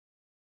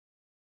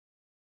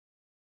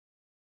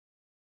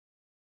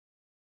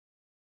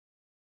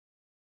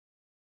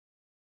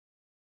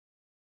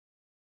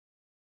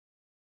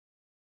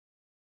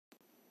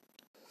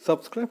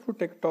Subscribe to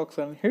Tech Talks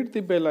and hit the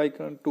bell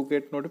icon to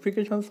get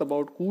notifications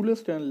about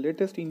coolest and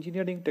latest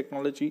engineering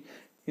technology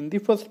in the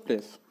first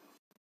place.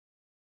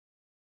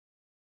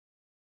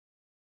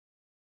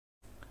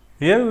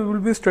 Here we will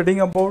be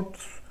studying about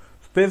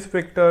space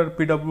vector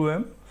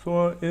PWM.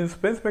 So in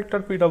space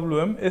vector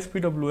PWM,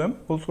 SVPWM,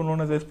 also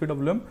known as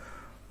SVPWM,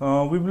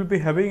 we will be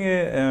having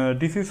a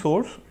DC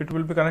source. It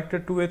will be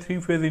connected to a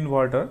three-phase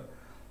inverter,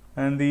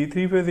 and the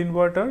three-phase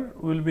inverter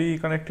will be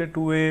connected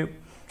to a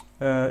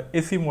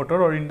AC motor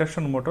or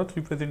induction motor,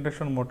 three-phase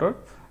induction motor.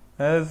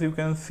 As you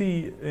can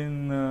see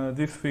in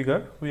this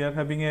figure, we are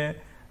having a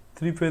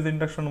three-phase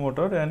induction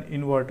motor and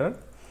inverter.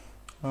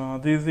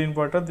 This is the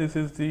inverter. This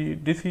is the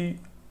DC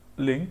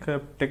link. I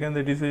have taken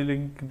the DC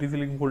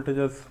link voltage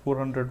as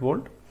 400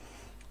 volt,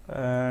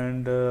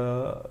 and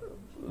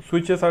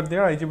switches are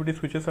there, IGBT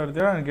switches are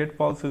there, and gate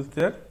pulse is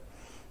there.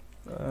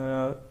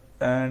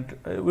 And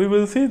we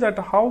will see that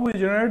how we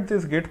generate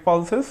these gate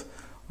pulses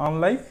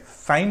unlike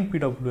sine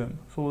PWM.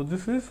 So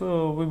this is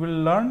we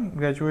will learn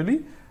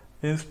gradually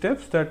in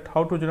steps that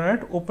how to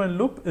generate open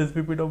loop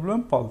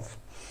SVPWM pulse.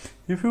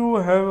 If you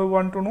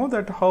want to know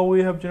that how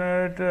we have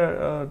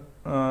generated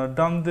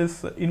done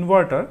this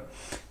inverter,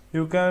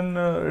 you can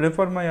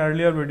refer my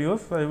earlier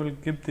videos. I will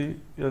give the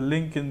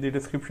link in the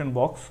description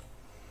box.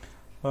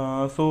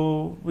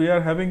 So we are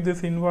having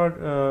this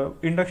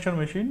induction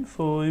machine.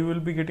 So you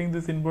will be getting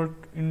this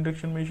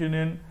induction machine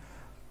in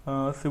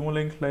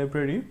Simulink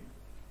library.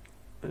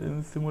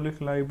 In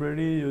Simulink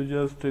library, you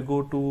just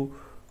go to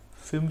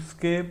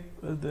Simscape,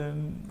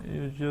 then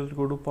you just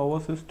go to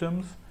Power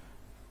Systems,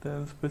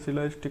 then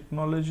Specialized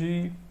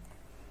Technology.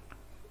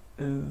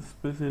 In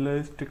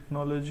Specialized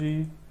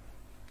Technology,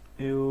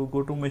 you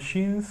go to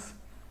Machines.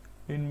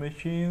 In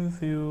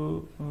Machines,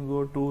 you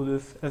go to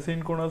this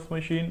asynchronous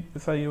machine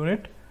SI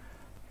unit.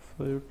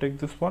 So you take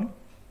this one.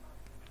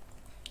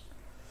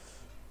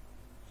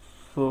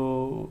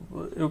 So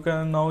you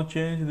can now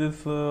change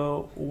this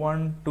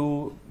one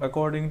to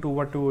according to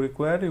what you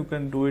require. You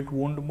can do it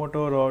wound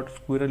motor or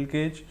squirrel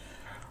cage,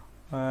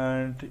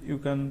 and you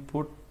can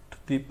put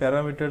the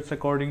parameters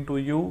according to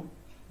you,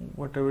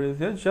 whatever is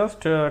there.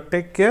 Just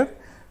take care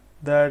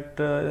that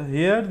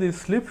here the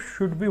slip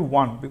should be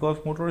 1, because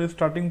motor is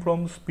starting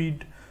from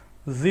speed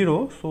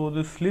 0, so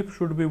the slip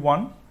should be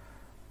 1.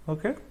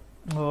 Okay,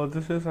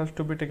 this has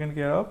to be taken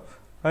care of.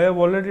 I have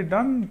already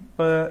done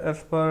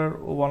as per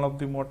one of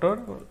the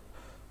motor.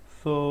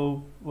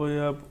 So we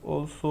have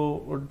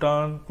also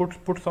done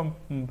put some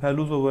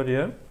values over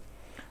here,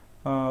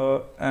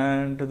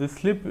 and the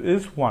slip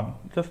is 1.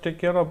 Just take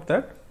care of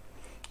that.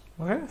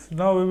 Okay, so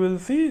now we will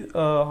see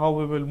how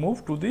we will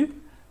move to the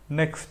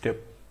next step.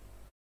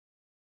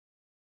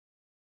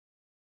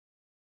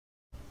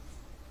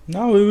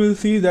 Now we will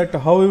see that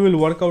how we will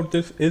work out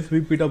this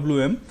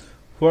SVPWM.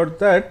 For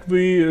that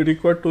we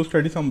require to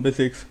study some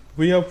basics.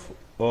 We have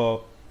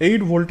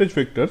 8 voltage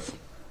vectors,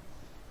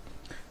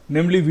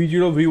 namely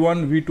V0,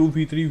 V1, V2,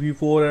 V3,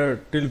 V4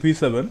 till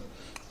V7.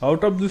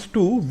 Out of these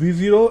two,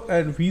 V0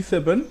 and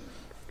V7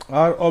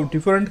 are of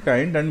different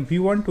kind, and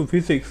V1 to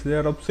V6 they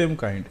are of same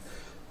kind.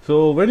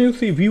 So when you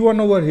see V1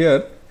 over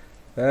here,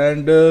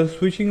 and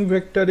switching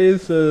vector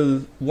is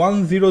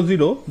 1 0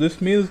 0,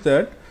 this means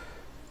that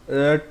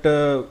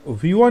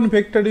V1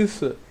 vector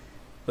is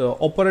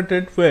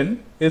operated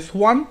when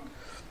S1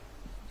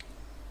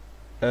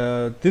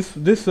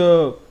 this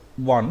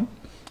 1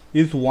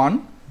 is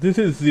 1, this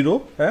is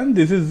 0, and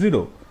this is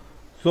 0.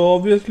 So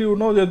obviously you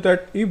know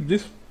that if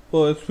this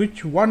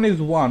switch 1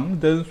 is 1,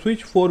 then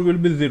switch 4 will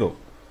be 0.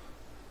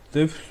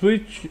 If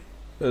switch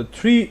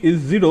 3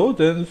 is 0,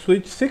 then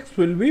switch 6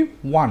 will be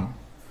 1.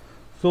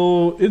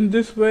 So in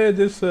this way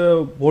this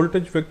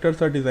voltage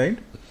vectors are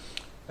designed,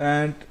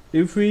 and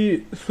if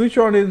we switch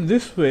on in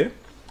this way,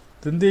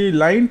 then the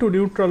line to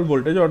neutral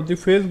voltage or the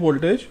phase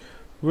voltage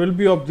will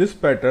be of this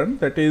pattern,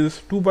 that is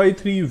 2 by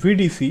 3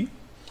 VDC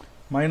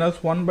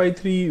minus 1 by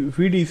 3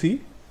 VDC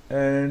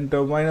and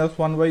minus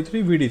 1 by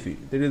 3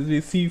 VDC. That is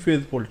the C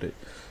phase voltage,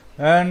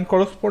 and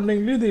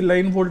correspondingly the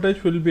line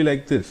voltage will be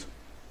like this.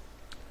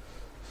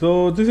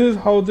 So this is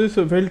how this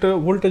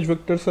voltage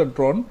vectors are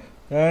drawn,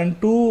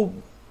 and two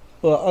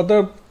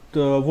other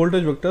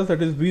voltage vectors,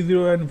 that is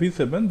V0 and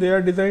V7, they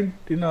are designed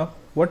in a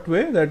what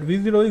way that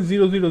V0 is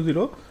 0 0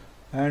 0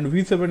 and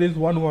V7 is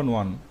 1 1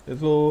 1.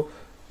 So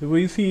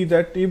we see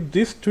that if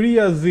this 3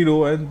 is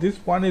 0 and this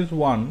 1 is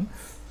 1,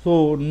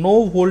 so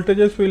no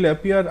voltages will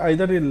appear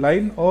either in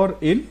line or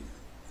in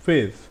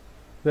phase.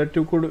 That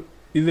you could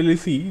easily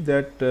see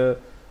that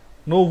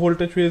no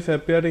voltage is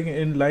appearing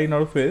in line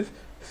or phase.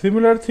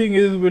 Similar thing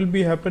will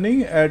be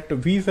happening at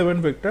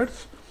V7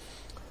 vectors.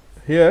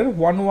 Here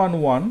 1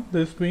 1 1,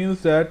 this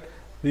means that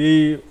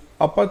the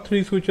upper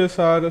 3 switches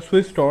are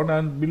switched on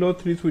and below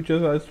 3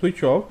 switches are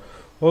switched off.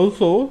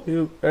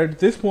 Also at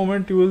this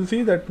moment you will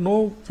see that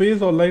no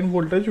phase or line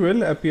voltage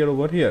will appear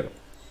over here.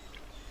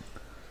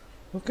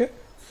 Okay,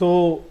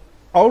 so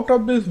out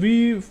of this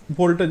V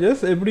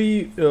voltages,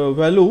 every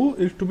value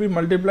is to be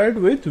multiplied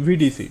with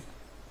VDC.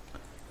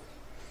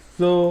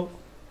 So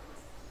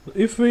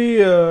If we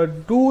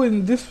do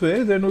in this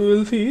way, then we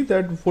will see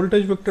that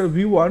voltage vector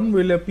V1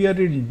 will appear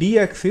in D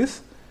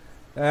axis,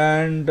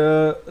 and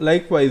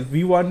likewise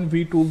V1,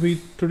 V2,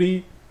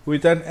 V3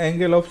 with an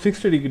angle of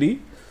 60 degree.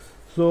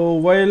 So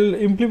while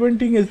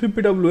implementing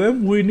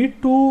SVPWM, we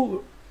need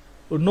to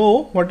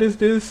know what is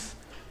this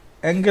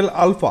angle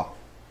alpha.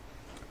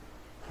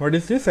 What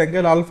is this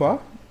angle alpha?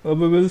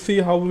 We will see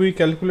how we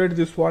calculate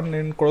this one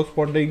in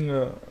corresponding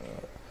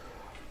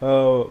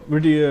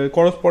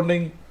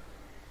corresponding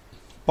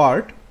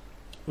part.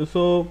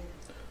 So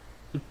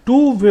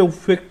two wave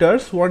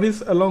vectors, one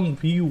is along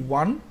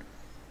V1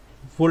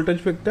 voltage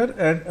vector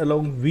and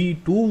along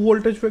V2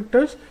 voltage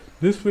vectors.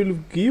 This will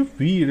give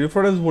V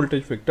reference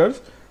voltage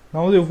vectors.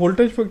 Now the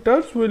voltage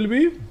vectors will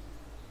be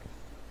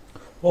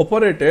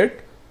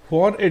operated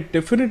for a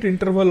definite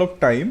interval of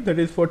time, that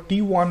is for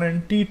T1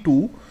 and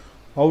T2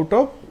 out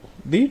of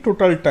the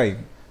total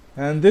time,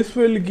 and this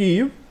will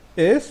give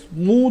a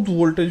smooth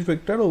voltage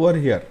vector over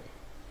here.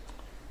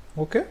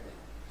 Okay.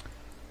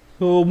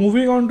 So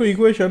moving on to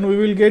equation, we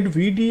will get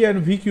Vd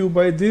and Vq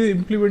by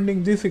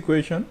implementing this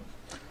equation.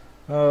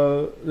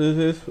 This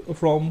is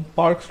from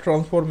Park's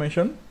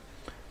transformation,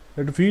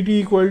 that Vd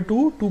equal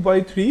to 2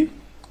 by 3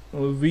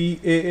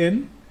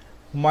 Van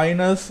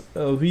minus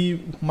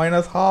V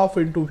minus half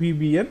into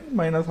Vbn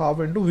minus half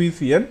into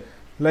Vcn.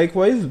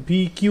 Likewise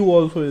Vq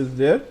also is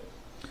there.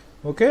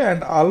 Okay,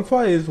 and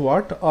alpha is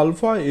what?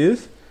 Alpha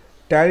is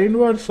tan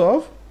inverse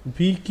of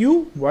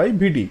Vq by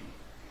Vd.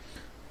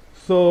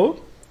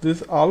 So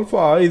this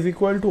alpha is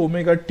equal to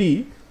omega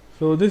t.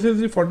 So this is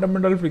the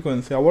fundamental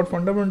frequency. Our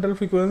fundamental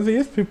frequency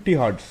is 50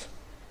 Hertz,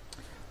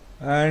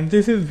 and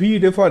this is V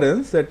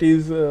reference, that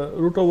is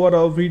root over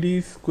of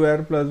Vd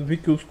square plus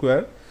Vq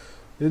square.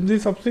 In the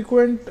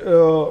subsequent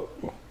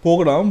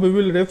program, we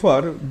will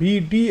refer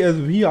Vd as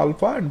V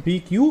alpha and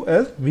Vq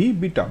as V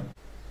beta.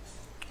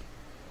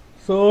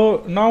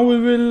 So now we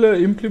will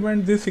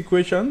implement this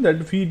equation, that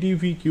Vd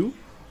Vq.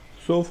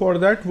 So for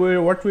that,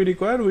 what we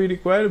require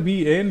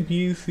Vn,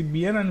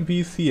 Vcbn and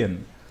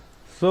Vcn.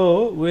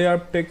 So we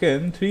have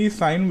taken 3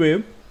 sine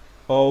wave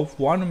of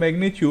one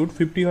magnitude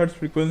 50 Hertz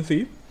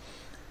frequency.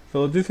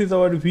 So this is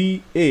our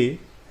Va,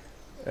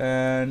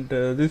 and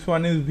this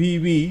one is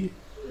Vb,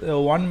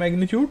 one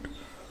magnitude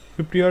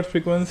 50 Hertz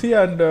frequency,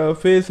 and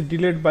phase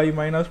delayed by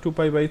minus 2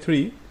 pi by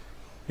 3.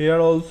 Here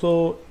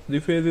also the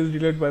phase is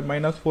delayed by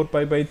minus 4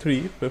 pi by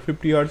 3 for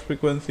 50 Hertz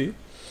frequency.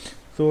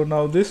 So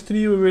now this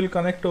 3 we will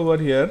connect over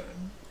here.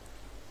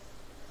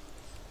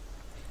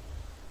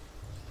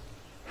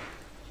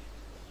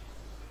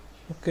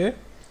 Okay,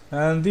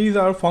 and these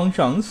are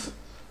functions.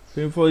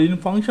 So for in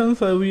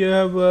functions we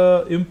have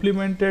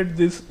implemented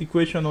this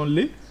equation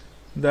only,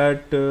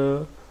 that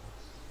Va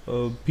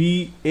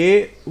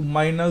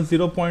minus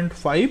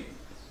 0.5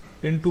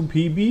 into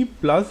Vb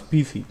plus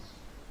Vc.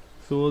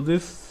 So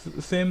this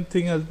same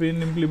thing has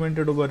been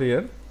implemented over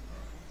here.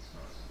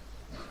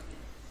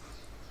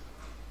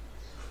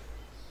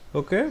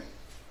 Okay,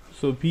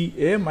 so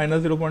Va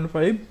minus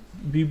 0.5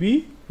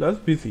 Vb plus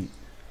Vc,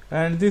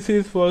 and this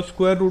is for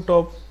square root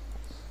of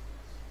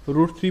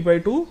root 3 by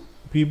 2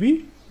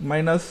 Vb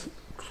minus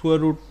square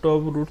root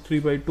of root 3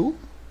 by 2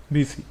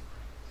 Vc.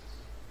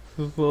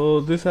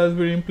 So this has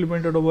been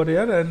implemented over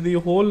here, and the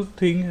whole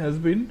thing has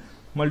been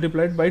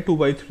multiplied by 2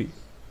 by 3.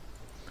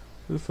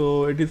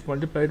 So it is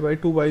multiplied by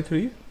 2 by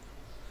 3.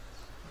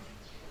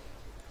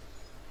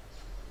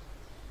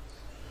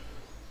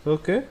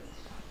 Okay,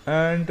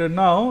 and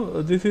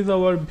now this is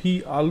our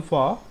V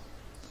alpha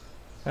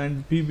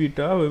and V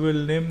beta. We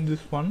will name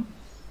this one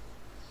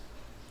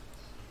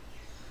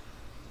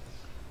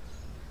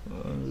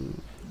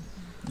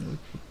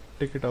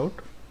take it out.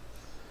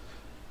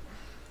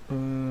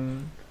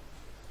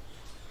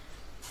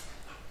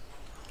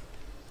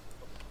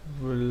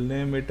 We'll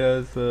name it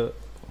as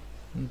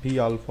V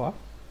alpha.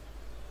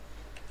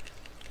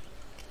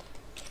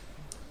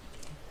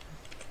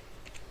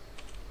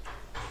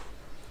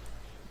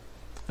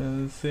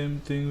 And same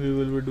thing we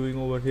will be doing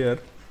over here,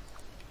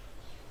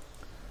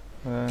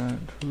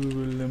 and we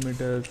will name it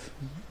as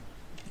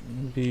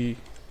V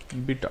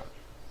beta.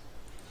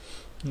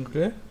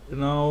 Okay,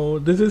 now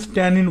this is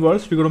tan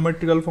inverse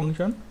trigonometrical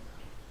function,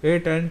 a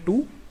tan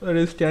 2, that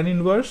is tan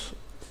inverse.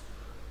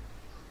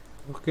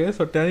 Okay,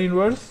 so tan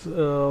inverse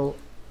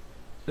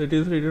it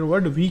is written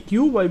what?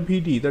 Vq by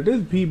Vd, that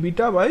is V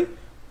beta by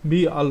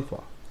V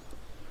alpha.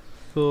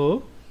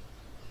 So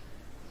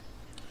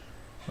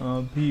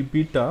V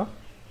beta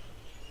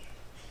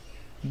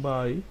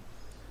by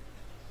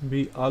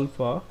V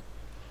alpha,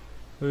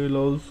 we will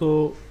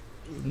also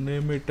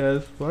name it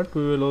as what?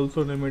 We will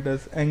also name it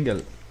as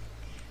angle.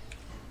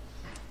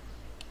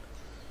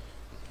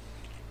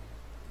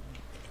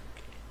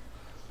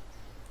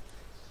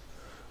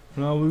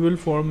 Now we will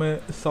form a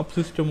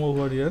subsystem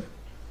over here,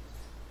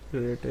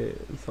 create a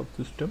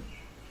subsystem.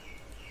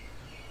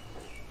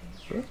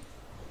 Okay.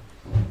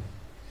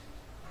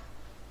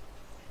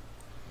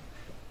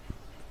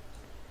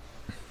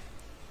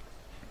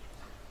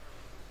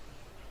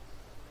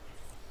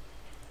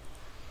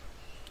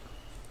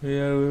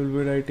 Here we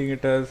will be writing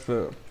it as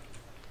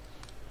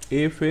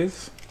A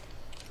face.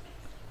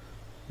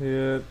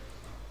 Here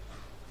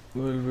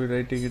we will be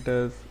writing it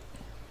as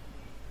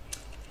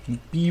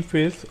B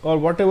face, or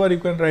whatever you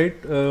can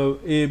write,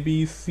 A,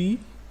 B, C.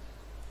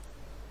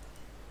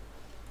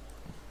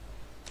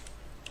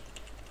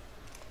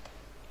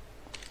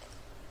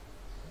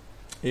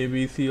 A,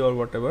 B, C, or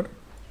whatever.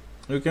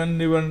 You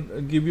can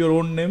even give your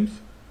own names,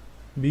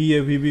 B,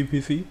 A, B, B,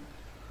 B, C.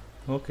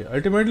 Okay.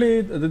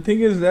 Ultimately, the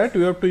thing is that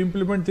you have to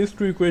implement these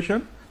two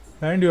equations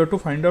and you have to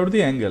find out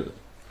the angle.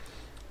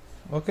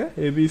 Okay,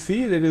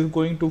 ABC, that is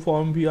going to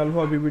form B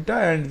alpha, B beta,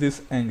 and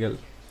this angle.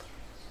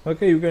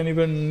 Okay, you can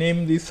even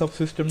name this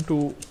subsystem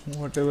to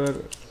whatever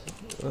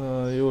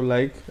you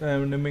like. I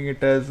am naming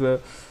it as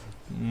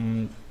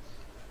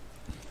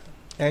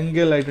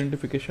angle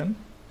identification.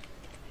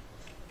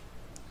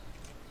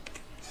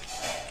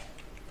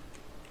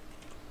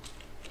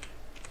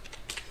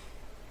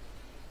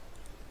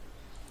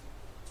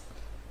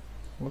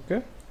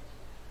 Okay,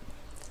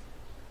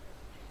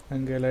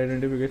 angle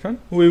identification.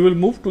 We will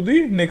move to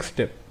the next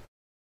step.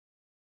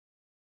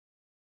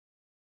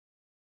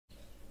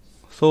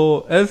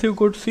 So as you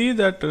could see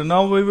that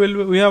now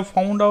we have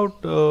found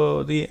out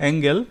the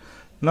angle.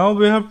 Now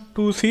we have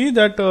to see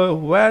that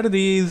where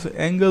these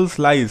angles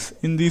lies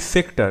in this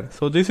sector.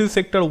 So this is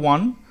sector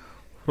 1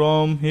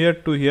 from here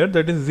to here,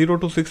 that is 0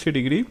 to 60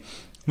 degree.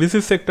 This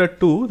is sector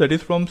 2, that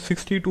is from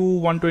 60 to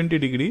 120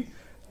 degree.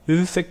 This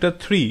is sector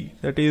 3,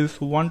 that is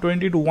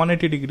 120 to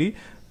 180 degree,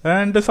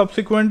 and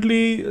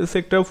subsequently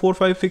sector 4,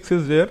 5, 6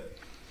 is there,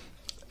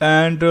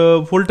 and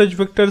voltage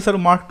vectors are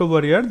marked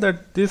over here,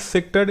 that this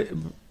sector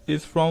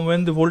is from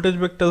when the voltage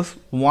vectors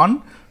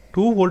 1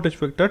 to voltage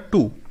vector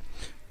 2.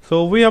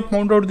 So we have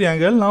found out the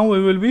angle. Now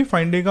we will be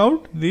finding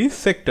out these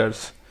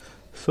sectors.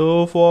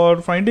 So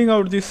for finding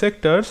out these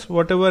sectors,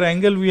 whatever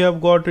angle we have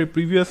got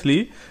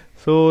previously,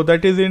 so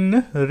that is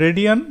in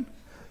radian,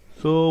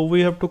 so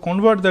we have to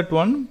convert that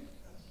one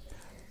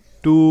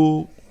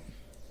to,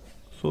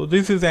 so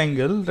this is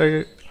angle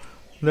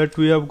that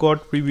we have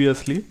got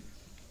previously,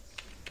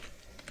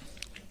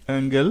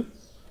 angle.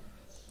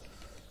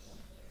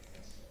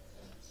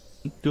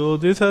 So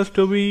this has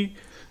to be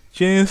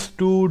changed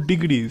to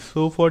degrees.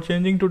 So for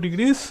changing to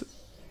degrees,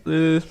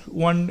 is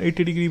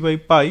 180 degree by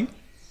pi.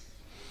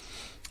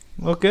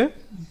 Okay,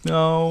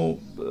 now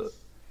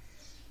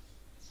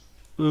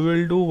we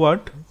will do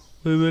what?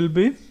 We will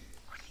be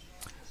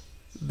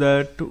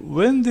that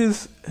when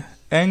this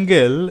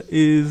angle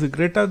is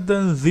greater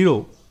than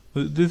 0,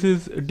 this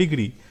is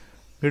degree,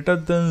 greater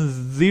than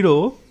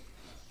 0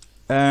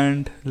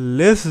 and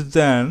less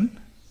than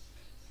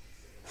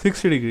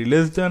 60 degree,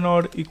 less than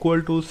or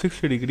equal to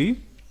 60 degree,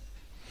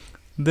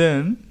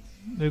 then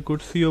you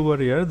could see over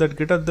here that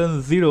greater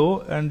than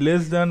 0 and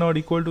less than or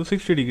equal to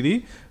 60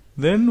 degree,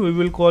 then we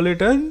will call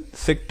it as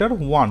sector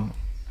 1.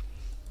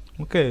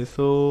 Okay,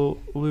 so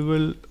we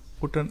will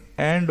put an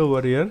AND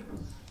over here.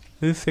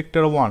 This is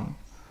sector 1.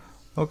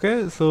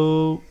 Okay,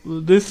 so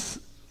this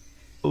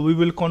we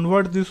will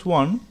convert this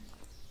one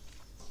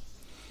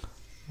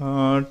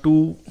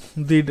to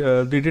the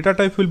data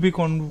type will be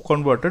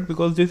converted,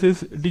 because this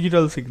is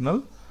digital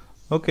signal.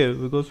 Okay,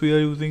 because we are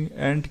using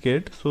AND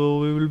gate, so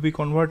we will be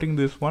converting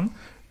this one,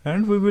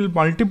 and we will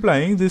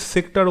multiplying this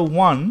sector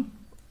 1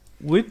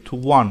 with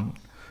 1.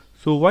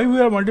 So why we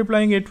are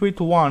multiplying it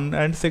with 1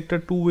 and sector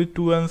 2 with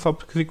 2, and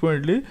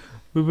subsequently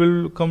we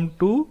will come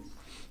to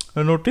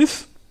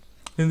notice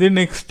in the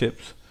next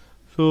steps.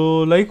 So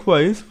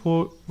likewise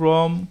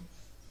from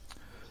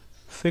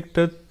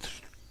sector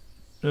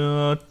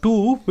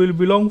 2 will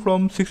belong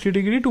from 60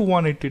 degree to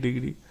 180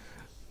 degree.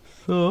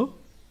 So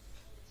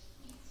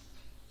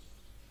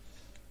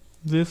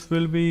this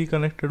will be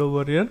connected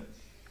over here,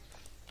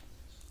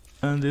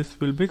 and this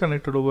will be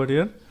connected over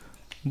here,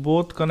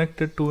 both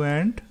connected to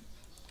AND.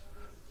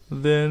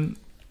 Then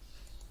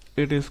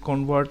it is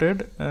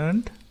converted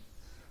and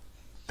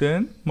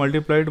then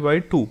multiplied by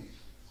 2.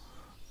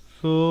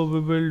 So we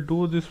will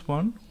do this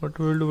one. What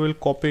we will do, we will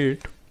copy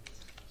it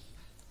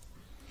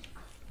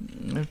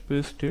and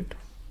paste it.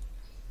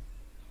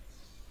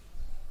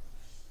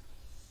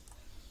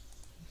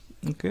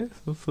 Okay,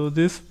 so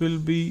this will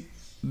be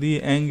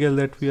the angle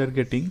that we are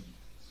getting.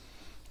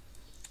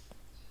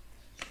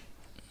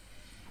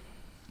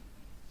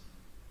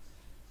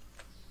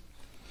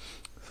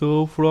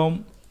 So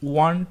from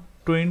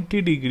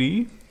 120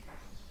 degree,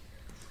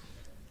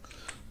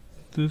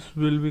 this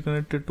will be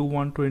connected to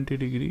 120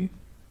 degree.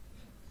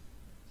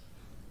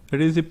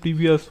 That is the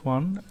previous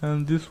one,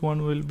 and this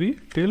one will be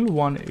till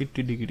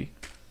 180 degree.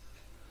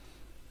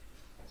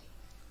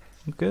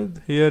 Okay,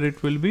 here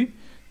it will be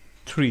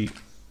 3.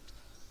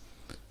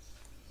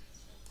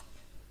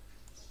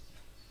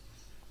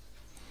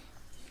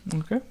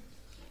 Okay,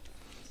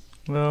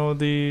 now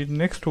the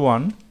next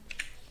one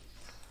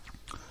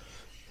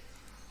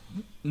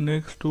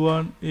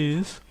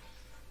is,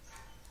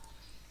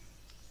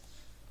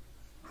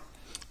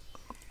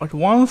 at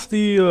once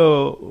the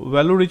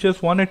value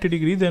reaches 180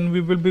 degree, then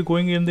we will be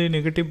going in the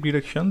negative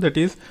direction, that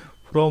is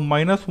from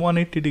minus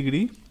 180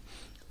 degree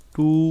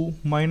to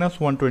minus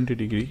 120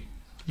 degree,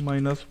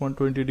 minus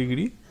 120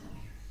 degree.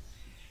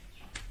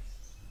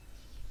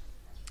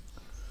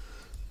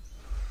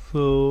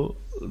 So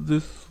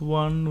this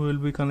one will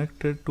be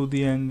connected to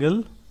the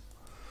angle.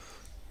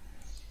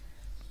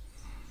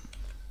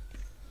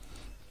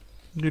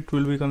 It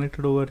will be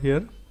connected over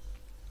here,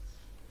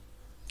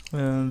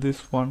 and this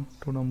one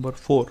to number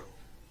 4.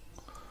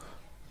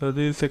 So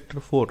this is sector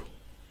 4.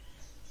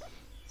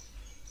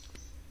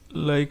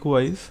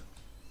 Likewise,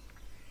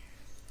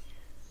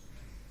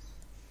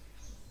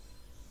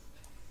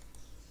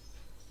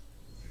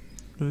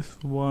 this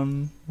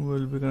one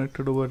will be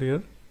connected over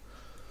here.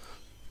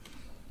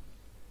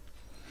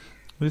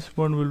 This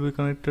one will be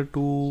connected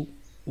to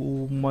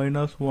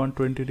minus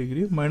 120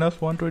 degree,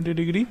 minus 120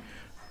 degree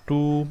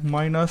to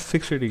minus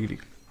 60 degree.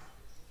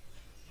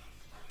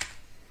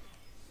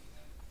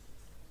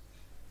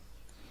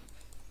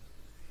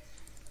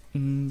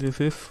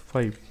 This is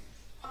 5.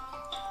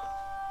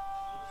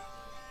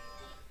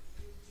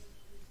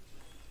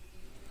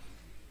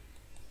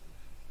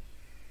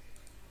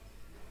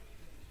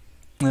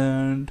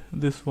 And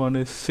this one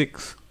is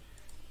 6.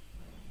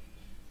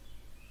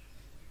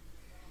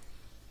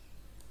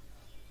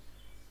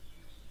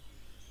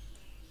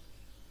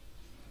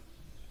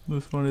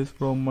 This one is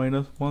from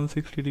minus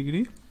 160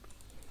 degree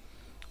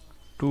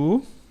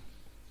to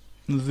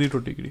 0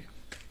 degree.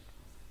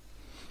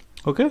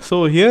 Okay,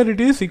 so here it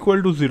is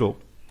equal to 0,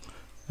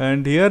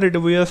 and here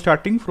we are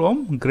starting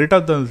from greater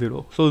than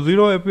 0. So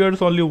 0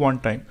 appears only one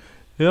time.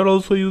 Here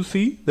also you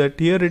see that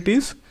here it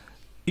is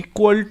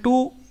equal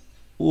to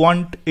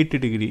 180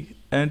 degree,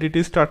 and it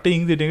is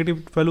starting, the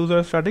negative values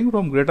are starting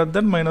from greater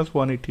than minus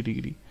 180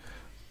 degree.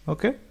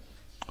 Okay,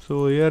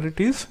 so here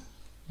it is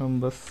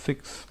number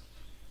 6.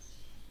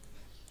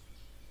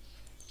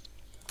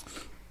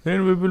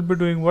 Then we will be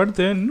doing what?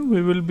 Then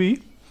we will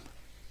be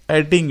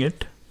adding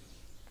it.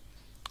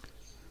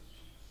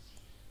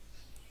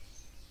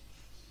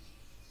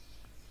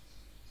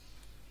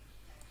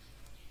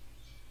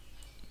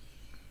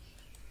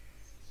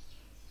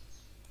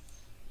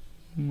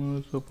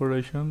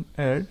 Operation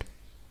add.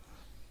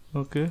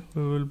 Okay,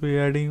 we will be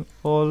adding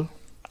all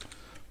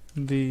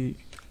the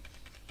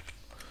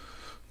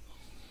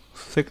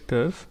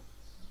sectors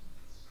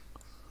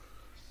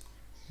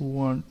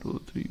 1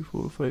 2 3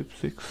 4 5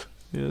 6.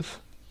 Yes,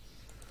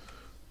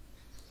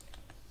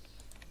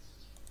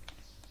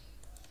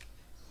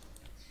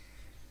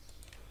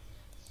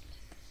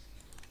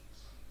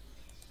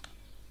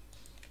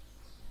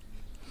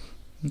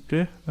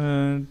 okay,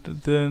 and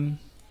then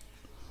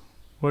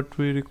what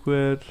we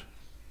require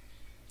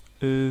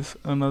is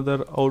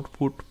another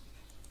output.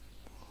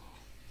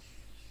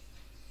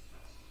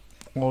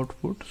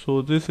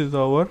 So this is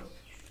our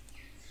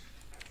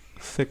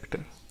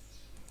sector.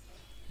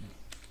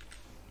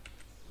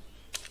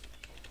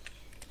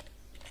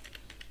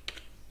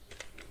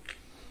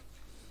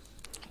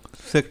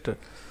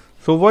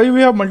 So why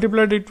we have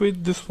multiplied it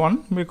with this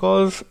one,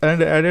 because,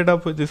 and added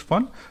up with this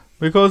one,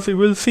 because you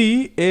will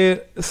see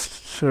a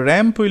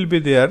ramp will be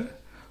there.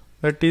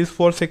 That is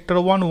for sector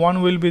 1,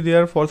 1 will be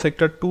there. For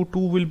sector 2, 2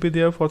 will be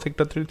there. For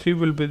sector 3, 3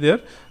 will be there.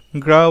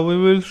 Graph, we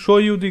will show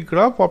you the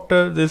graph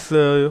after this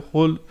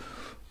whole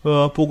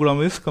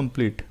program is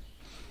complete.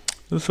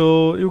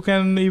 So you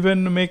can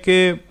even make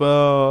a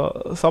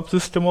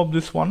subsystem of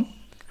this one.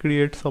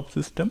 Create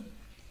subsystem.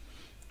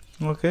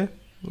 Okay,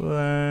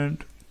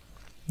 and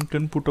you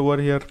can put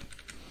over here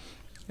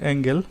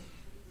angle.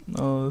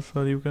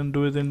 So you can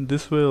do it in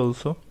this way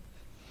also.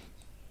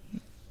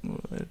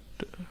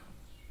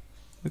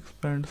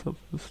 Expand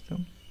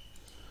subsystem.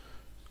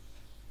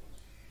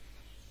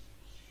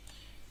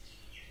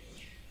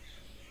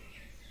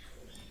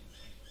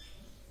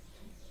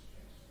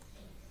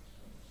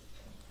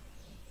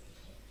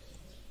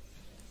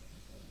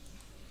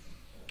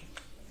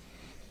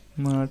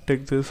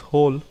 Take this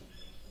whole,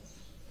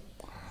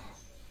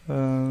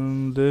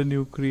 and then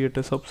you create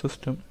a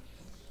subsystem,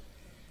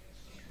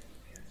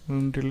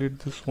 and delete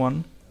this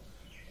one.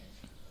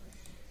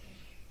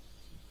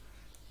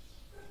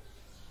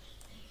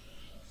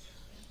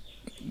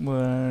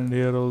 And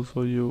here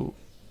also you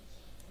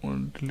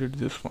delete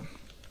this one.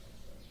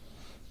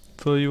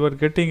 So you are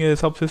getting a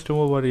subsystem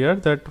over here,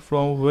 that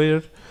from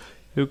where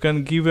you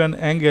can give an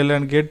angle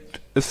and get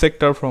a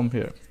sector from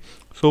here.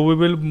 So we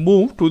will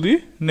move to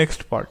the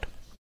next part.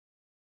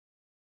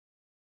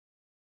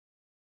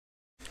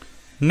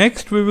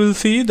 Next we will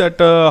see that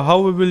how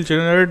we will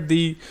generate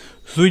the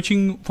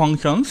switching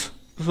functions.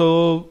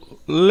 So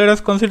let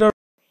us consider.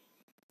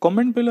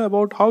 Comment below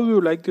about how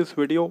you like this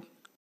video.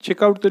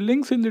 Check out the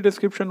links in the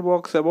description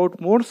box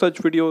about more such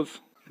videos.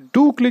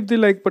 Do click the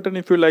like button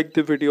if you like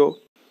the video.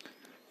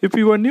 If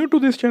you are new to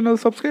this channel,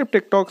 subscribe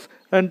Tech Talks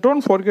and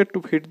don't forget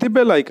to hit the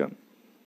bell icon.